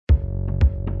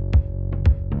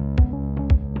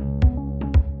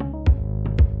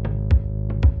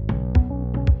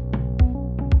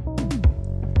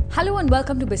Hello and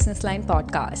welcome to Business Line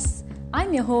Podcasts.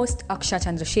 I'm your host, Aksha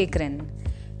Chandrasekharan.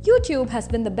 YouTube has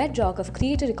been the bedrock of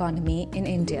creator economy in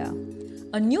India.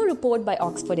 A new report by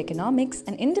Oxford Economics,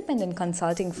 an independent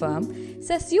consulting firm,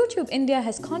 says YouTube India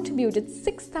has contributed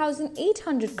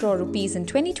 6,800 crore rupees in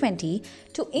 2020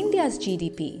 to India's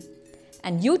GDP.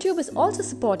 And YouTube is also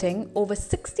supporting over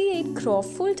 68 crore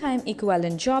full-time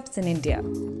equivalent jobs in India.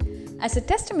 As a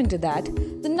testament to that,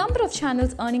 the number of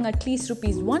channels earning at least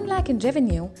rupees 1 lakh in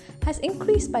revenue has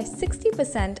increased by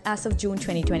 60% as of June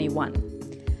 2021.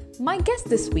 My guest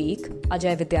this week,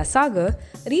 Ajay Vidyasagar,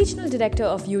 Regional Director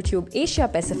of YouTube Asia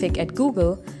Pacific at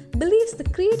Google, believes the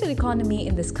creator economy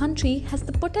in this country has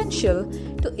the potential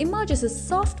to emerge as a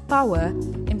soft power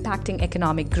impacting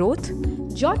economic growth,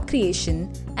 job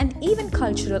creation, and even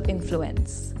cultural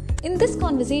influence. In this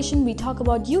conversation, we talk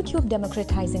about YouTube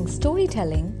democratizing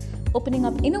storytelling, opening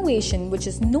up innovation which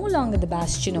is no longer the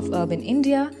bastion of urban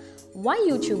India, why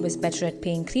YouTube is better at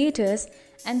paying creators,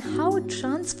 and how it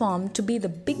transformed to be the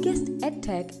biggest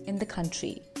edtech in the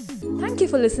country. Thank you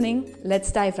for listening.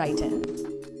 Let's dive right in.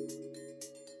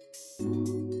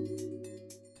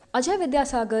 Ajay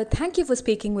Vidyasagar, thank you for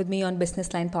speaking with me on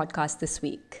Business Line Podcast this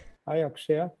week. Hi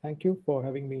Akshaya, thank you for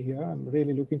having me here. I'm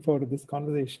really looking forward to this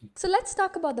conversation. So let's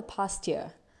talk about the past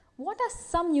year. What are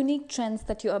some unique trends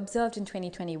that you observed in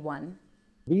 2021?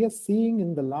 We are seeing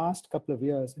in the last couple of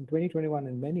years, in 2021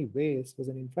 in many ways was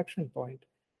an inflection point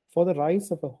for the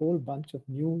rise of a whole bunch of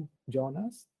new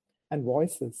genres and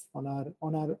voices on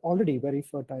our already very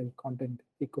fertile content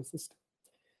ecosystem.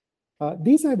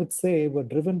 These, I would say, were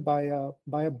driven by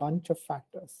a bunch of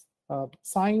factors.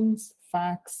 Science,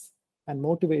 facts, and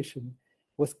motivation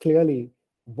was clearly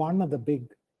one of the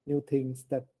big new things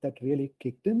that really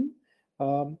kicked in.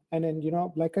 And then,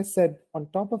 like I said, on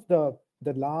top of the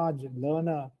large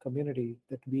learner community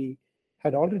that we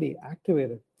had already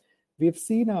activated, we've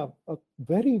seen a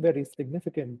very, very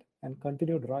significant and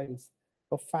continued rise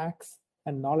of facts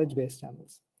and knowledge-based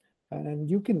channels. And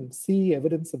you can see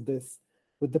evidence of this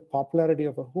with the popularity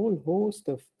of a whole host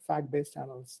of fact-based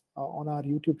channels on our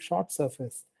YouTube short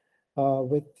surface,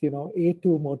 with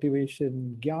A2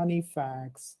 motivation, Gyani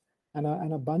facts, and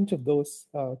a bunch of those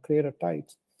creator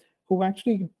types who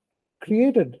actually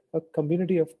created a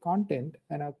community of content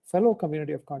and a fellow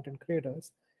community of content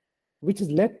creators, which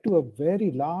has led to a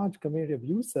very large community of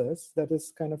users that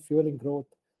is kind of fueling growth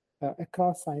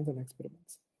across science and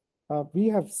experiments. We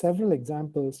have several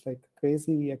examples like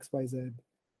Crazy XYZ,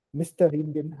 Mr.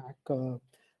 Indian Hacker.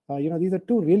 These are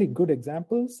two really good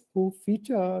examples who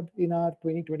featured in our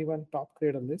 2021 top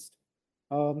creator list.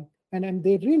 And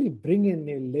they really bring in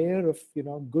a layer of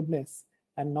goodness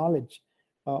and knowledge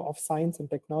of science and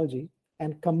technology,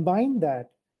 and combine that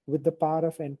with the power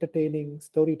of entertaining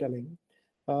storytelling,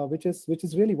 which is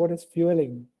really what is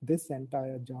fueling this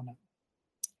entire genre.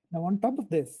 Now, on top of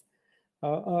this,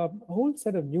 a whole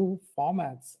set of new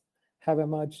formats have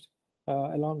emerged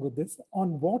along with this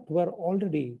on what were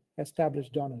already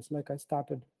established genres, like I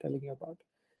started telling you about.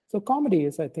 So comedy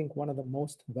is, I think, one of the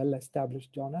most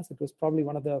well-established genres. It was probably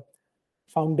one of the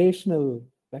foundational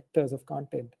vectors of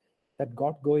content that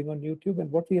got going on YouTube. And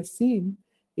what we have seen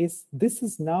is this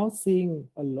is now seeing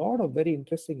a lot of very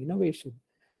interesting innovation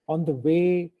on the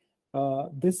way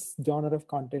this genre of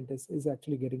content is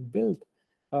actually getting built.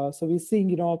 So we're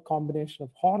seeing, a combination of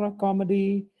horror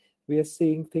comedy. We are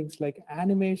seeing things like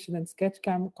animation and sketch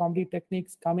comedy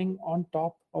techniques coming on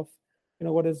top of,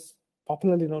 what is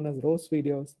popularly known as roast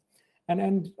videos.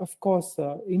 And of course,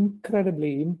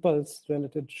 incredibly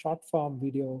impulse-related short-form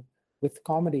video with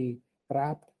comedy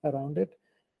wrapped around it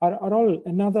are all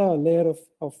another layer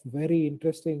of very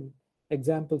interesting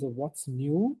examples of what's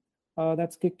new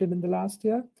that's kicked in the last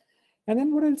year. And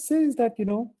then what I'll say is that,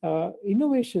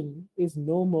 innovation is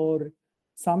no more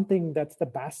something that's the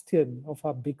bastion of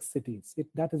our big cities.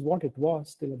 That is what it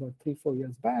was till about 3-4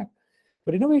 years back.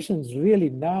 But innovation is really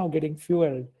now getting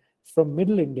fueled from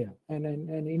Middle India and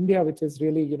India, which is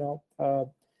really,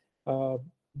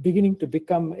 beginning to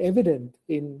become evident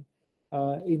in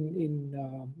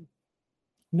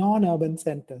non-urban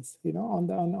centers.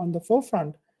 On the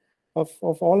forefront of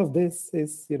all of this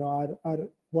is our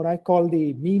what I call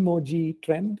the memoji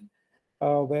trend,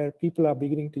 where people are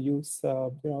beginning to use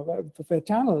for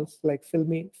channels like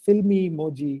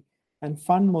Filmy-moji and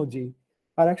Funmoji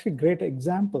are actually great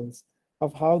examples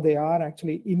of how they are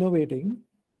actually innovating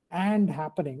and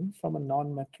happening from a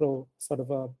non-metro sort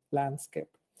of a landscape.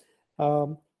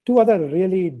 Two other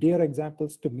really dear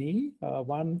examples to me,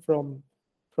 one from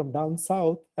down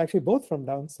south, actually both from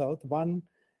down south. One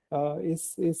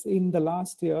is in the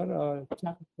last year, a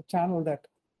channel that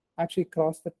actually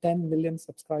crossed the 10 million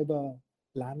subscriber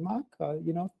landmark.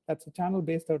 That's a channel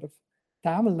based out of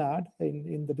Tamil Nadu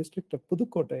in the district of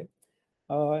Pudukkottai.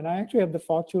 And I actually had the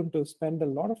fortune to spend a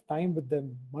lot of time with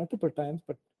them multiple times,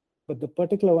 but the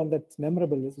particular one that's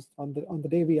memorable is on the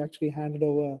day we actually handed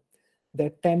over their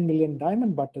 10 million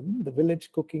diamond button, the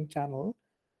village cooking channel,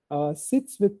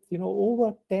 sits with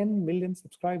over 10 million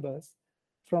subscribers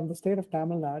from the state of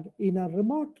Tamil Nadu in a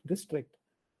remote district,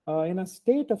 in a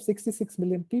state of 66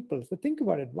 million people. So think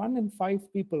about it: 1 in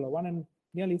 5 people, or 1 in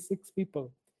nearly 6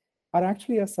 people, are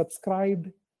actually a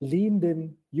subscribed,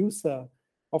 leaned-in user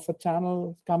of a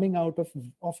channel coming out of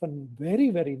a very,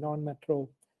 very non-metro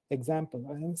example.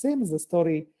 And the same is the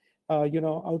story, out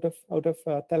of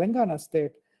Telangana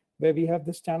state, where we have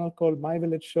this channel called My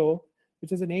Village Show,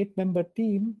 which is an 8-member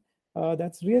team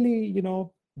that's really,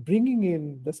 bringing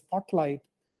in the spotlight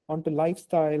onto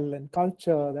lifestyle and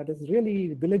culture that is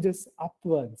really villages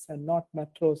upwards and not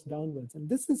metros downwards. And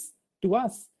this is, to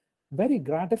us, very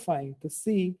gratifying to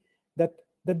see that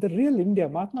the real India,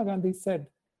 Mahatma Gandhi said,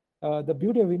 the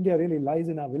beauty of India really lies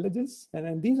in our villages.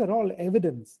 And these are all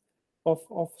evidence of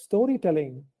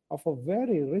storytelling of a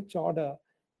very rich order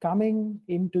coming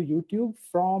into YouTube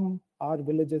from our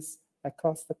villages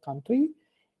across the country.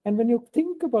 And when you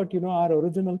think about, our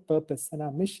original purpose and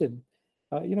our mission,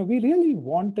 we really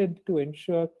wanted to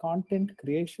ensure content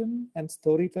creation and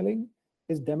storytelling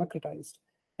is democratized.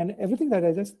 And everything that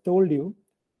I just told you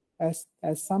as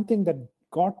something that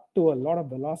got to a lot of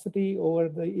velocity over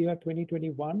the year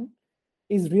 2021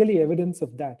 is really evidence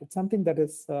of that. It's something that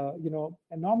is,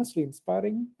 enormously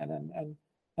inspiring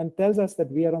and tells us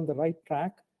that we are on the right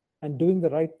track and doing the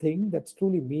right thing that's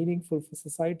truly meaningful for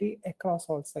society across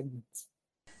all segments.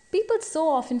 People so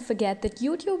often forget that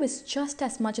YouTube is just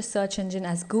as much a search engine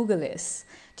as Google is.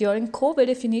 During COVID,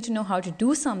 if you need to know how to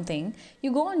do something,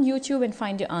 you go on YouTube and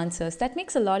find your answers. That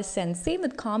makes a lot of sense. Same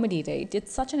with comedy, right?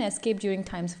 It's such an escape during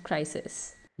times of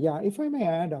crisis. Yeah, if I may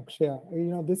add, Akshay,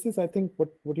 this is, I think,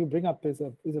 what you bring up is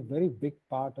a very big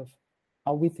part of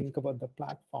how we think about the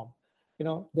platform.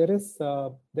 That's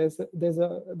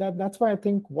why I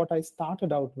think what I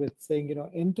started out with saying,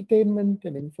 entertainment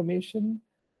and information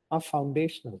are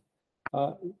foundational.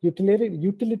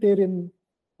 Utilitarian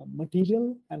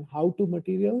material and how-to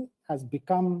material has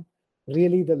become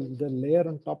really the layer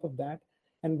on top of that.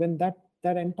 And when that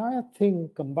entire thing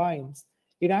combines,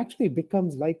 it actually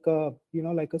becomes like a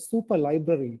super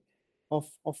library of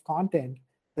content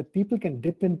that people can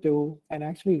dip into, and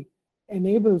actually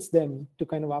enables them to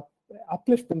kind of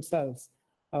uplift themselves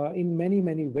in many,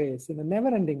 many ways, in a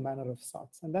never-ending manner of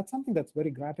sorts. And that's something that's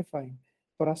very gratifying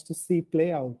for us to see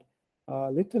play out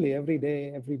literally every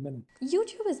day, every minute.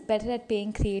 YouTube is better at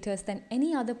paying creators than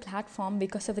any other platform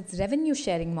because of its revenue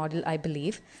sharing model, I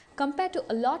believe, compared to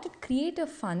allotted creator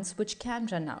funds which can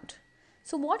run out.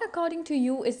 So what, according to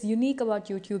you, is unique about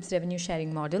YouTube's revenue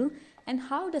sharing model, and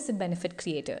how does it benefit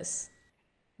creators?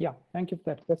 Yeah, thank you for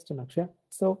that question, Akshay.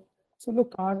 So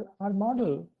look, our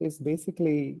model is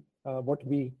basically what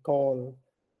we call,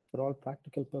 for all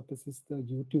practical purposes, the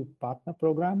YouTube Partner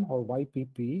Program, or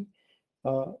YPP.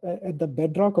 At the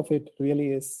bedrock of it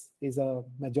really is a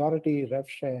majority rev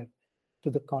share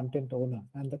to the content owner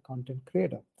and the content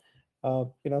creator.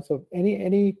 So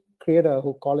any creator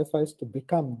who qualifies to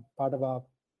become part of our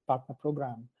partner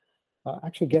program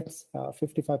actually gets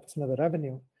 55% of the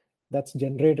revenue that's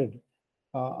generated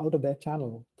out of their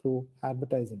channel through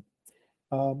advertising.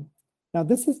 Now,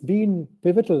 this has been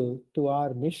pivotal to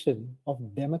our mission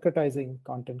of democratizing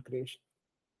content creation.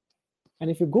 And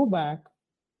if you go back,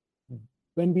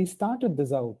 when we started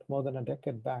this out more than a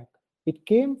decade back, it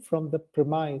came from the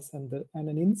premise and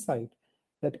an insight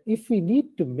that if we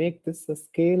need to make this a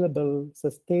scalable,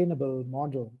 sustainable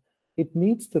model, it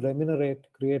needs to remunerate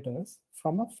creators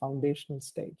from a foundational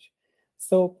stage.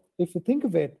 So if you think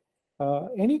of it,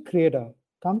 any creator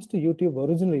comes to YouTube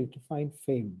originally to find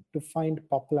fame, to find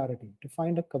popularity, to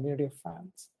find a community of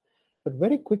fans. But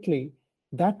very quickly,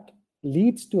 that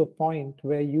leads to a point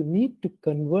where you need to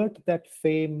convert that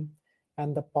fame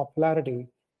and the popularity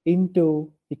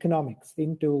into economics,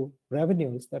 into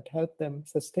revenues that help them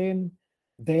sustain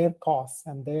their costs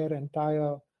and their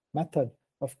entire method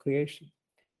of creation.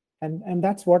 And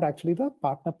that's what actually the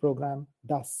partner program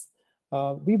does.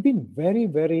 We've been very,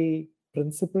 very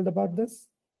principled about this.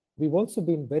 We've also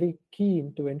been very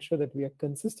keen to ensure that we are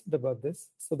consistent about this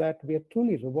so that we are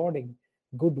truly rewarding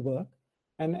good work.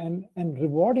 And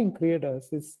rewarding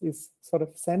creators is sort of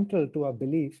central to our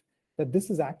belief that this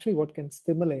is actually what can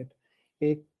stimulate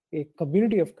a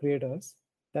community of creators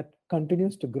that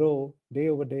continues to grow day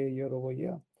over day, year over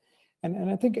year. And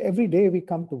I think every day we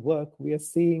come to work, we are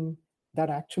seeing that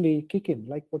actually kick in,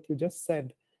 like what you just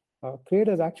said.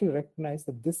 creators actually recognize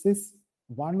that this is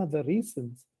one of the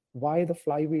reasons why the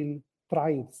flywheel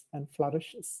thrives and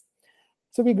flourishes.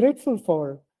 So we're grateful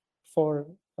for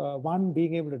one,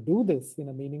 being able to do this in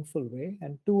a meaningful way,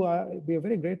 and two, we are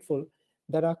very grateful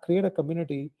that our creator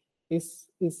community is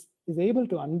able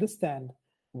to understand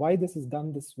why this is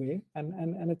done this way,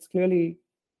 and it's clearly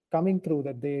coming through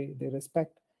that they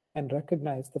respect and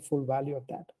recognize the full value of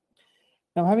that.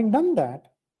 Now, having done that,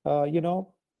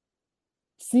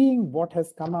 seeing what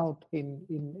has come out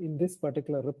in this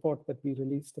particular report that we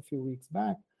released a few weeks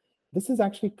back, this is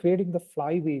actually creating the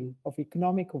flywheel of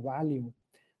economic value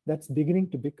that's beginning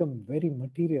to become very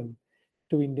material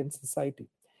to Indian society.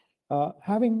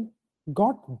 Having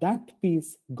got that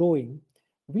piece going,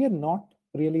 we are not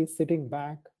really sitting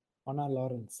back on our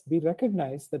laurels. We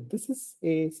recognize that this is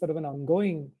a sort of an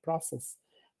ongoing process,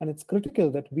 and it's critical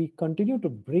that we continue to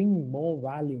bring more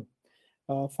value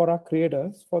for our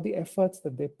creators, for the efforts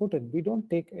that they put in. We don't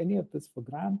take any of this for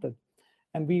granted,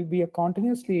 and we are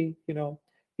continuously,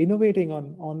 innovating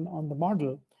on the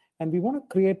model, and we want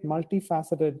to create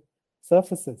multifaceted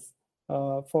surfaces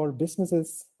for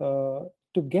businesses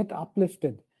to get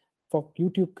uplifted, for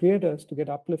YouTube creators to get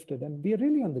uplifted, and we are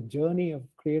really on the journey of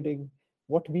creating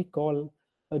what we call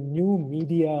a new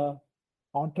media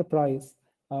enterprise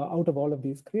out of all of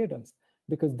these creators,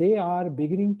 because they are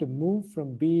beginning to move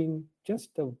from being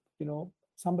just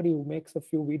somebody who makes a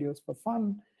few videos for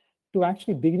fun to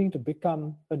actually beginning to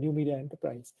become a new media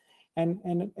enterprise.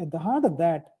 And at the heart of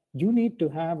that, you need to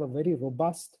have a very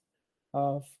robust,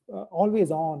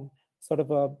 always on sort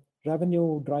of a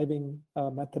revenue driving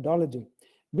methodology,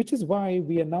 which is why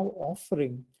we are now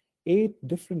offering 8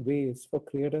 different ways for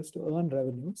creators to earn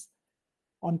revenues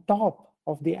on top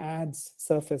of the ads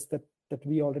surface that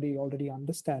we already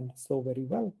understand so very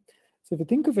well. So if you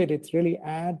think of it, it's really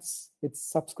ads, it's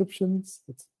subscriptions,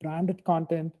 it's branded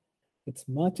content, it's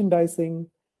merchandising,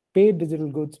 paid digital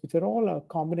goods, which are all a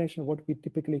combination of what we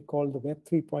typically call the Web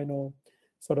 3.0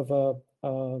 sort of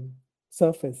a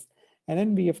surface. And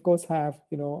then we, of course, have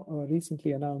a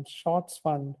recently announced Shorts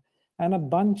Fund and a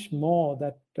bunch more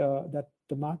that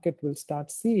the market will start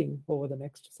seeing over the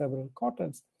next several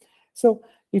quarters. So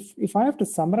if I have to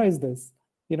summarize this,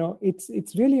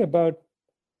 it's really about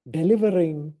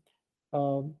delivering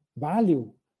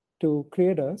value to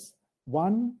creators.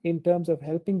 One, in terms of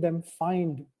helping them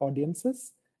find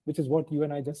audiences, which is what you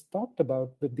and I just talked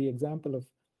about with the example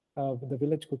of the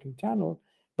village cooking channel.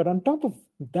 But on top of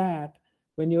that,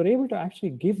 when you're able to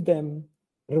actually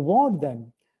reward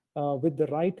them with the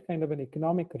right kind of an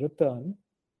economic return,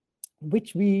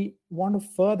 which we want to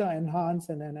further enhance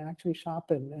and actually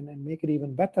sharpen and make it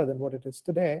even better than what it is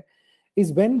today,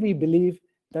 is when we believe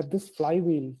that this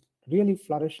flywheel really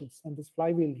flourishes, and this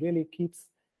flywheel really keeps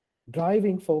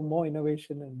driving for more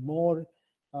innovation and more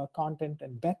content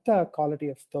and better quality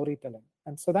of storytelling.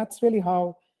 And so that's really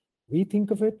how we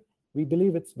think of it. We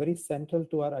believe it's very central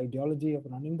to our ideology of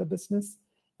running the business.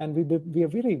 And we are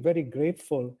very, very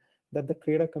grateful that the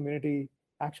creator community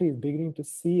actually is beginning to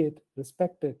see it,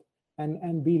 respect it,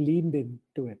 and be leaned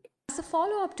into it. As a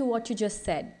follow-up to what you just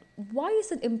said, why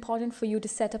is it important for you to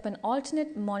set up an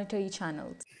alternate monetary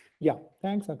channel? Yeah,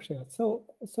 thanks, Akshay. So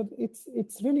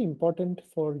it's really important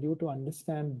for you to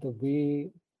understand the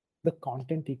way the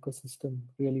content ecosystem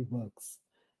really works.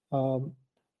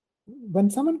 When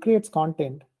someone creates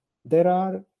content, there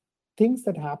are things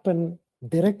that happen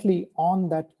directly on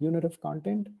that unit of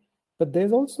content, but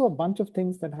there's also a bunch of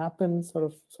things that happen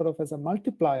sort of as a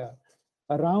multiplier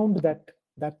around that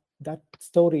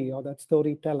story or that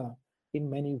storyteller in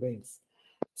many ways.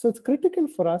 So it's critical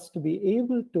for us to be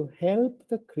able to help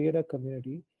the creator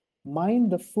community mine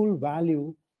the full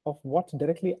value of what's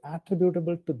directly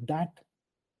attributable to that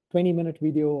 20-minute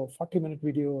video or 40-minute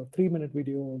video or 3-minute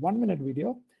video or 1-minute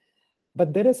video.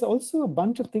 But there is also a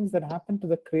bunch of things that happen to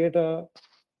the creator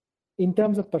in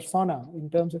terms of persona, in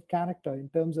terms of character, in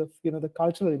terms of the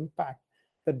cultural impact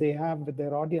that they have with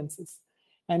their audiences.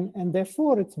 And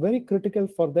therefore, it's very critical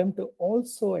for them to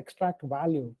also extract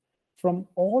value from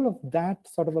all of that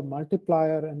sort of a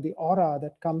multiplier and the aura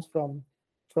that comes from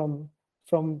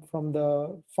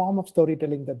the form of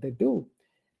storytelling that they do.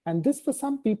 And this, for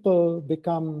some people,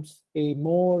 becomes a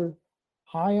more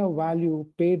higher value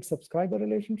paid subscriber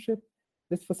relationship.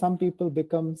 This, for some people,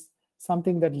 becomes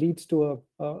something that leads to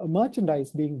a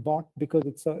merchandise being bought because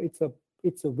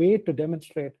it's a way to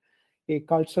demonstrate a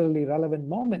culturally relevant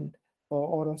moment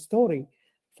or a story.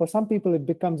 For some people, it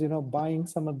becomes buying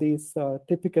some of these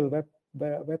typical Web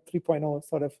 3.0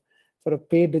 sort of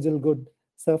paid digital good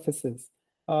surfaces.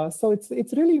 So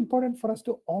it's really important for us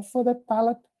to offer that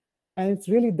palette, and it's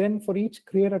really then for each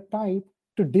creator type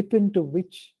to dip into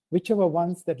which whichever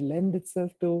ones that lend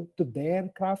itself to their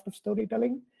craft of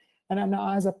storytelling. And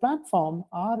as a platform,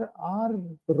 our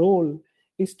role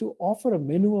is to offer a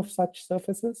menu of such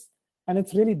surfaces. And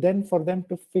it's really then for them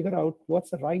to figure out what's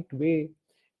the right way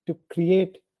to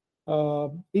create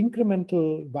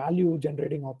incremental value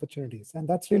generating opportunities. And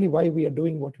that's really why we are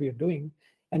doing what we are doing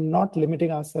and not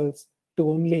limiting ourselves to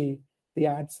only the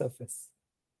ad surface.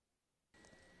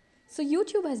 So,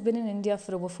 YouTube has been in India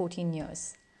for over 14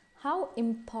 years. How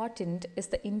important is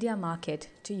the India market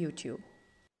to YouTube?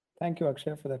 Thank you,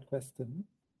 Akshay, for that question.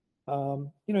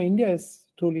 India is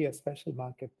truly a special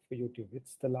market for YouTube.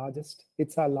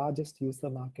 It's our largest user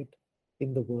market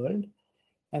in the world.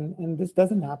 And this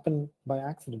doesn't happen by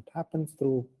accident. It happens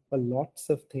through lots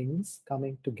of things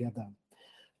coming together.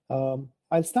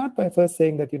 I'll start by first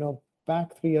saying that,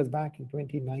 back 3 years back in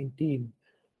 2019,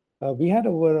 we had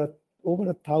over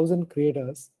 1,000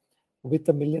 creators with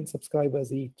 1 million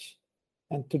subscribers each.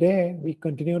 And today we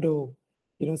continue to,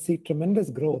 see tremendous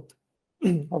growth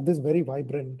of this very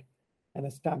vibrant and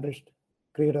established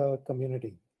creator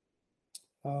community.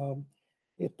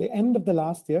 At the end of the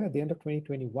last year, at the end of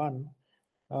 2021,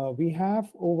 we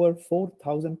have over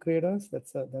 4,000 creators.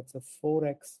 That's a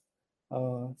 4x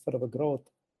sort of a growth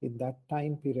in that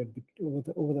time period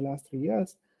over the last 3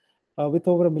 years, with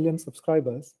over 1 million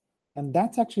subscribers. And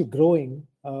that's actually growing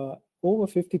over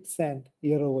 50%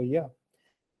 year over year.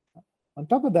 On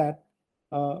top of that,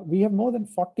 we have more than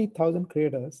 40,000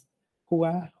 creators who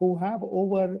have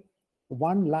over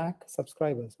 1 lakh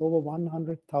subscribers, over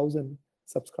 100,000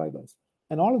 subscribers.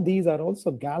 And all of these are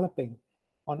also galloping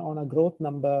on a growth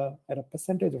number at a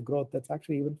percentage of growth that's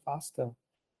actually even faster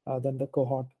than the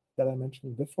cohort that I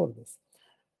mentioned before this.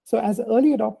 So as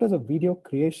early adopters of video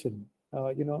creation,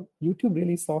 YouTube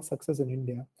really saw success in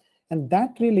India. And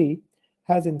that really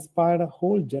has inspired a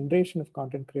whole generation of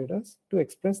content creators to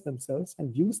express themselves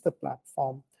and use the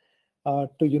platform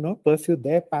to pursue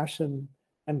their passion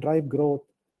and drive growth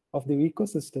of the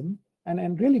ecosystem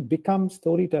and really become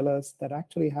storytellers that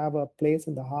actually have a place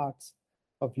in the hearts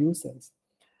of users.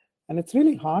 And it's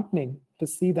really heartening to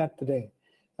see that today.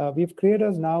 We have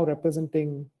creators now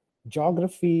representing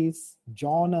geographies,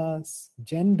 genres,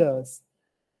 genders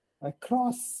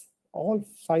across all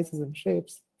sizes and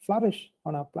shapes flourish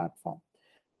on our platform.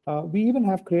 We even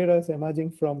have creators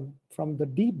emerging from the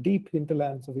deep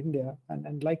hinterlands of India,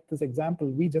 and like this example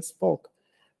we just spoke,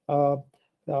 from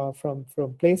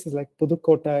places like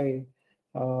Pudukkottai,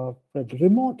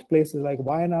 remote places like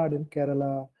Wayanad in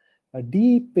Kerala,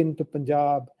 deep into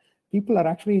Punjab. People are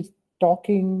actually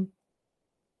talking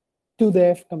to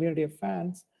their community of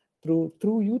fans through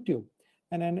YouTube,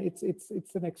 and then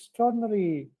it's an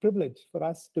extraordinary privilege for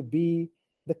us to be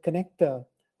the connector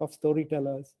of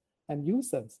storytellers and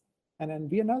users. And then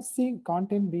we are now seeing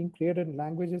content being created in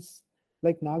languages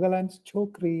like Nagaland's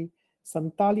Chokri,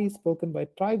 Santali spoken by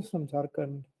tribes from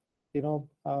Jharkhand,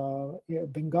 Bengal,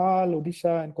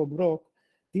 Odisha, and Kobrok,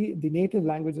 the native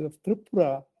languages of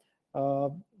Tripura.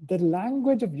 The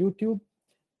language of YouTube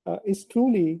is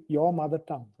truly your mother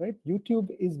tongue, right? YouTube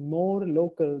is more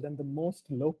local than the most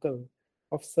local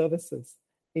of services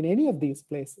in any of these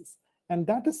places. And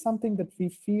that is something that we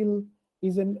feel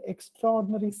is an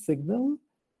extraordinary signal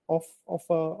of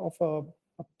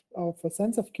a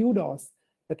sense of kudos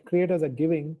that creators are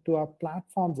giving to our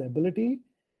platform's ability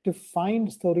to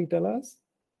find storytellers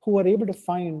who are able to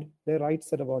find their right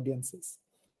set of audiences.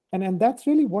 And that's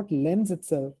really what lends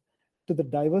itself to the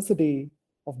diversity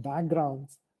of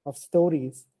backgrounds, of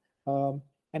stories,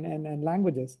 and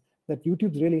languages that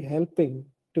YouTube's really helping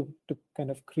to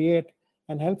kind of create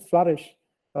and help flourish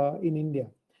in India.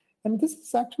 And this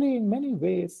is actually in many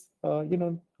ways,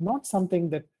 not something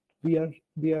that we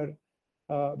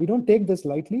don't take this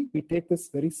lightly. We take this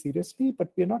very seriously,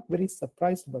 but we're not very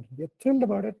surprised about it. We're thrilled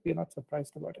about it. We're not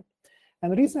surprised about it.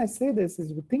 And the reason I say this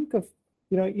is we think of,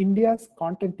 India's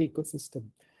content ecosystem.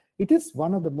 It is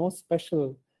one of the most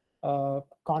special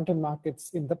content markets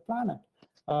in the planet.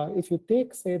 If you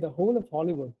take, say, the whole of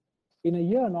Hollywood, in a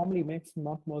year normally makes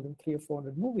not more than 300 or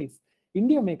 400 movies.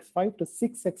 India makes 5 to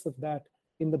 6x of that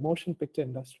in the motion picture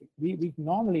industry. We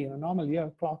normally, in a normal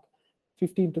year, clock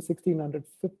 15 to 1600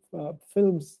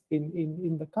 films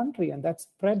in the country, and that's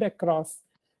spread across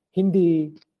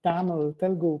Hindi, Tamil,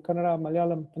 Telugu, Kannada,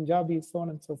 Malayalam, Punjabi, so on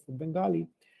and so forth, Bengali.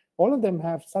 All of them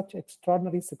have such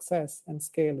extraordinary success and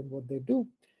scale in what they do.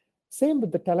 Same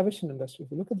with the television industry.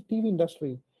 If you look at the TV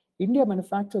industry, India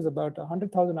manufactures about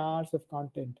 100,000 hours of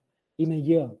content in a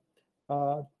year.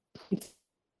 It's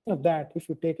of that if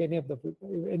you take any of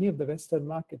the Western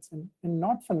markets, and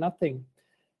not for nothing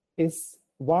is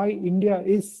why India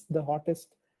is the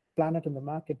hottest planet in the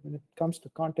market when it comes to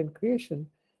content creation,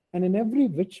 And in every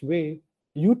which way,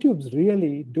 YouTube's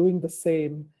really doing the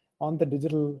same on the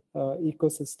digital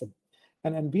ecosystem.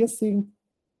 And we are seeing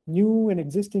new and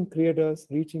existing creators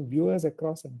reaching viewers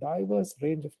across a diverse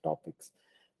range of topics,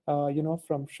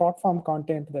 from short form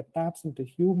content that taps into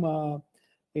humor,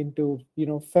 into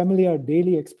familiar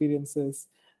daily experiences.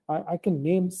 I can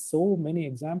name so many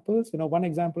examples. One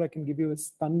example I can give you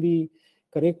is Tanvi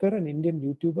Karekar, an Indian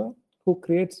YouTuber who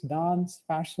creates dance,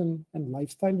 fashion, and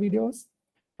lifestyle videos.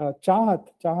 Chahat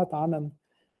Anand,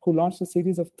 who launched a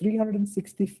series of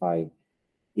 365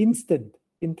 instant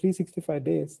in 365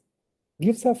 days,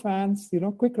 gives her fans,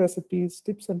 quick recipes,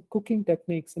 tips and cooking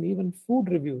techniques, and even food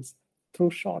reviews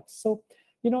through shorts. So,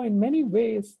 in many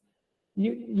ways,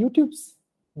 YouTube's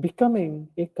becoming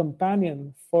a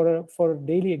companion for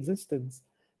daily existence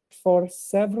for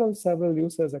several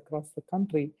users across the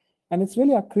country, and it's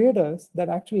really our creators that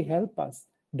actually help us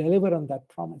deliver on that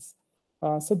promise.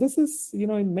 So this is,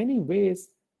 in many ways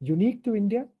unique to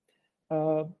India,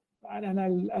 and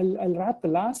I'll wrap the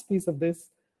last piece of this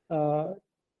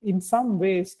in some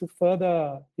ways to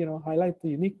further, highlight the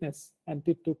uniqueness and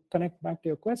to connect back to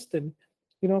your question.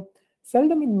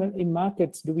 Seldom in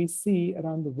markets do we see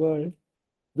around the world,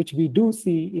 which we do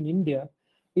see in India,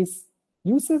 is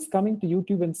users coming to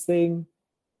YouTube and saying,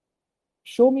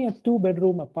 show me a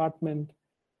 2-bedroom apartment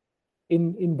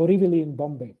in Borivali in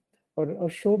Bombay, or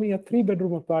show me a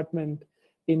 3-bedroom apartment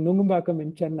in Nungumbakam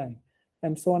in Chennai,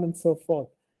 and so on and so forth.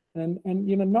 And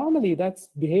normally that's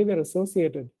behavior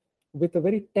associated with a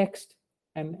very text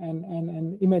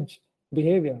and image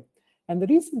behavior. And the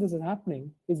reason this is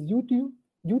happening is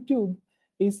YouTube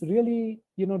is really,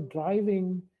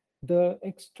 driving the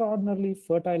extraordinarily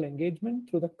fertile engagement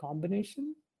through the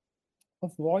combination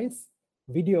of voice,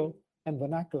 video, and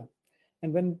vernacular.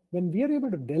 And when we are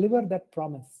able to deliver that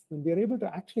promise, when we are able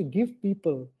to actually give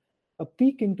people a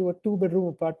peek into a 2-bedroom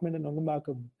apartment in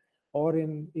Nungumbakam, or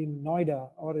in Noida,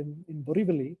 or in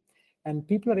Borivali, and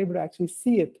people are able to actually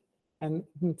see it, and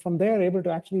from there able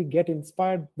to actually get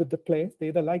inspired with the place. They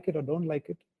either like it or don't like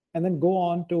it, and then go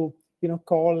on to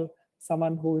call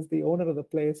someone who is the owner of the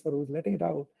place or who's letting it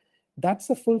out.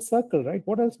 That's a full circle, right?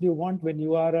 What else do you want when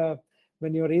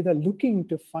you're either looking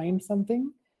to find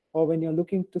something or when you're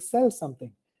looking to sell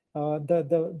something?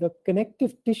 The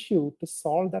connective tissue to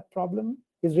solve that problem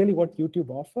is really what YouTube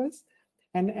offers.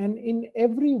 And in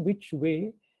every which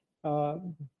way,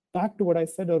 back to what I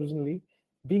said originally,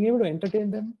 being able to entertain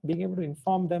them, being able to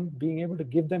inform them, being able to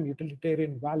give them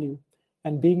utilitarian value,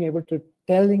 and being able to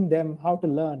telling them how to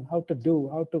learn, how to do,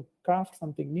 how to craft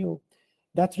something new.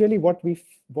 That's really what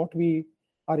we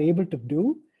are able to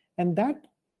do. And that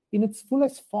in its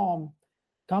fullest form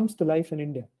comes to life in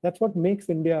India. That's what makes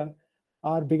India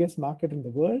our biggest market in the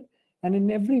world. And in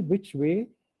every which way,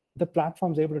 the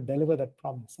platform is able to deliver that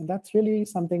promise. And that's really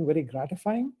something very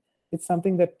gratifying. It's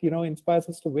something that, inspires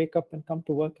us to wake up and come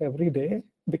to work every day,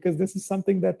 because this is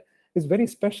something that is very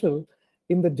special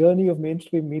in the journey of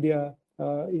mainstream media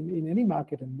in any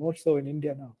market, and more so in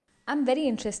India now. I'm very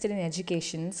interested in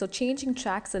education, so changing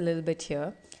tracks a little bit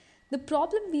here. The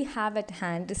problem we have at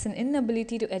hand is an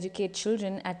inability to educate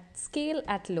children at scale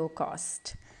at low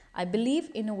cost. I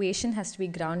believe innovation has to be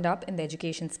ground up in the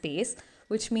education space,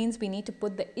 which means we need to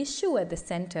put the issue at the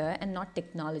center and not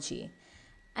technology.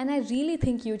 And I really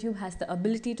think YouTube has the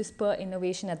ability to spur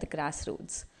innovation at the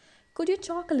grassroots. Could you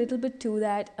talk a little bit to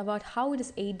that about how it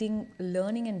is aiding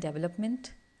learning and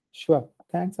development? Sure.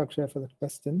 Thanks, Akshay, for that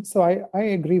question. So I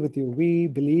agree with you. We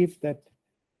believe that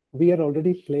we are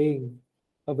already playing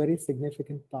a very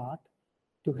significant part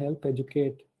to help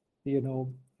educate,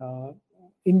 Indians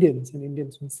and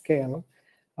Indians on scale.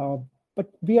 But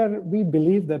we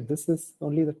believe that this is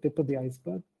only the tip of the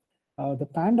iceberg. The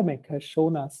pandemic has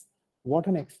shown us what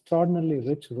an extraordinarily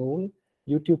rich role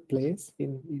YouTube plays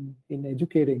in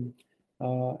educating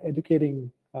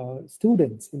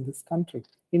students in this country.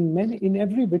 In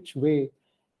every which way,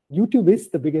 YouTube is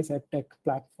the biggest edtech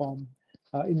platform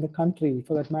in the country.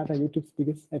 For that matter, YouTube's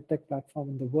biggest edtech platform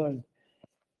in the world.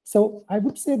 So I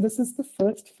would say this is the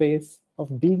first phase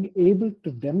of being able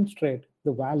to demonstrate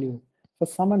the value for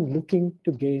someone looking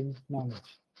to gain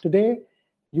knowledge. Today,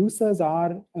 users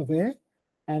are aware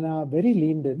and are very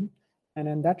leaned in,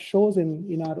 and that shows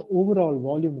in our overall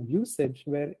volume of usage,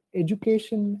 where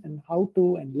education and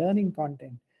how-to and learning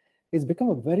content has become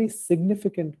a very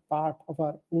significant part of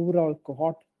our overall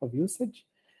cohort of usage.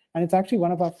 And it's actually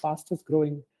one of our fastest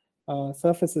growing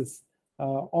surfaces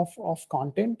of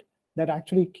content that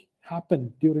actually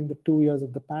happened during the 2 years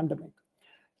of the pandemic.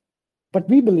 But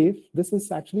we believe this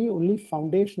is actually only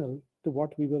foundational to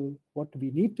what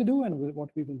we need to do and what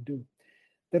we will do.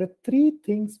 There are 3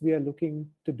 things we are looking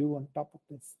to do on top of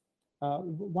this.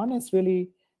 One is really,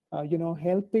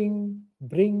 helping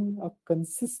bring a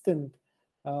consistent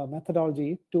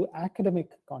methodology to academic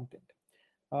content.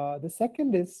 The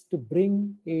second is to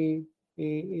bring a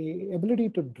ability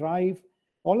to drive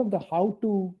all of the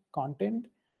how-to content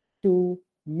to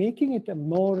making it a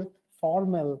more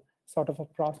formal sort of a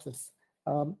process.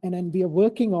 And then we are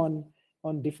working on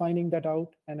defining that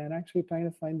out, and then actually trying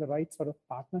to find the right sort of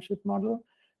partnership model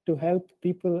to help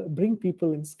people, bring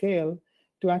people in scale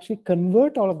to actually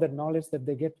convert all of that knowledge that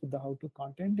they get with the how-to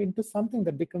content into something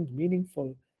that becomes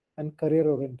meaningful and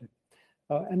career-oriented.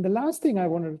 And the last thing I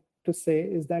wanted to say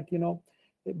is that,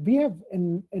 we have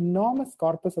an enormous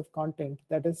corpus of content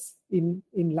that is in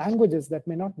languages that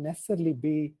may not necessarily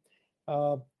be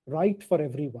right for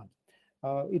everyone.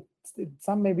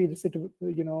 Some may be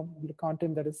the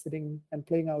content that is sitting and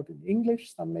playing out in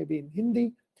English, some may be in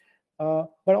Hindi,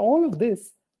 but all of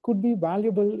this could be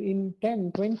valuable in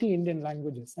 10, 20 Indian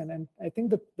languages. And I think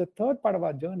the third part of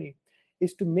our journey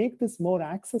is to make this more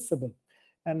accessible,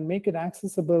 and make it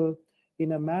accessible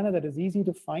in a manner that is easy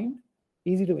to find,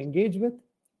 easy to engage with,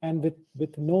 and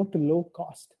with no to low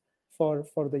cost for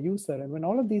the user. And when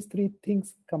all of these three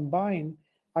things combine,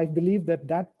 I believe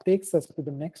that takes us to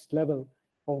the next level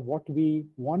of what we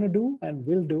want to do and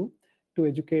will do to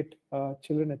educate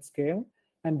children at scale.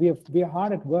 And we are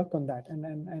hard at work on that.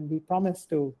 And we promise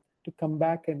to come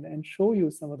back and show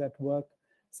you some of that work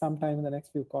sometime in the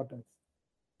next few quarters.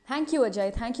 Thank you,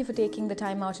 Ajay. Thank you for taking the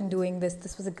time out and doing this.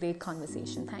 This was a great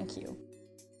conversation. Thank you.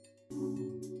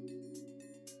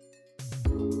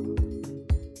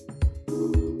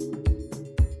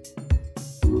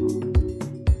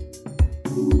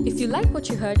 If you like what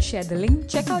you heard, share the link,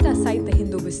 check out our site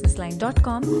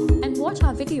thehindubusinessline.com, and watch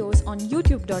our videos on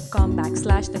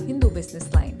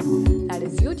youtube.com/thehindubusinessline. That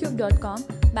is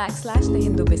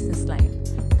youtube.com/thehindubusinessline.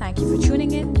 Thank you for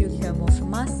tuning in. You'll hear more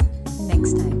from us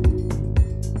next time.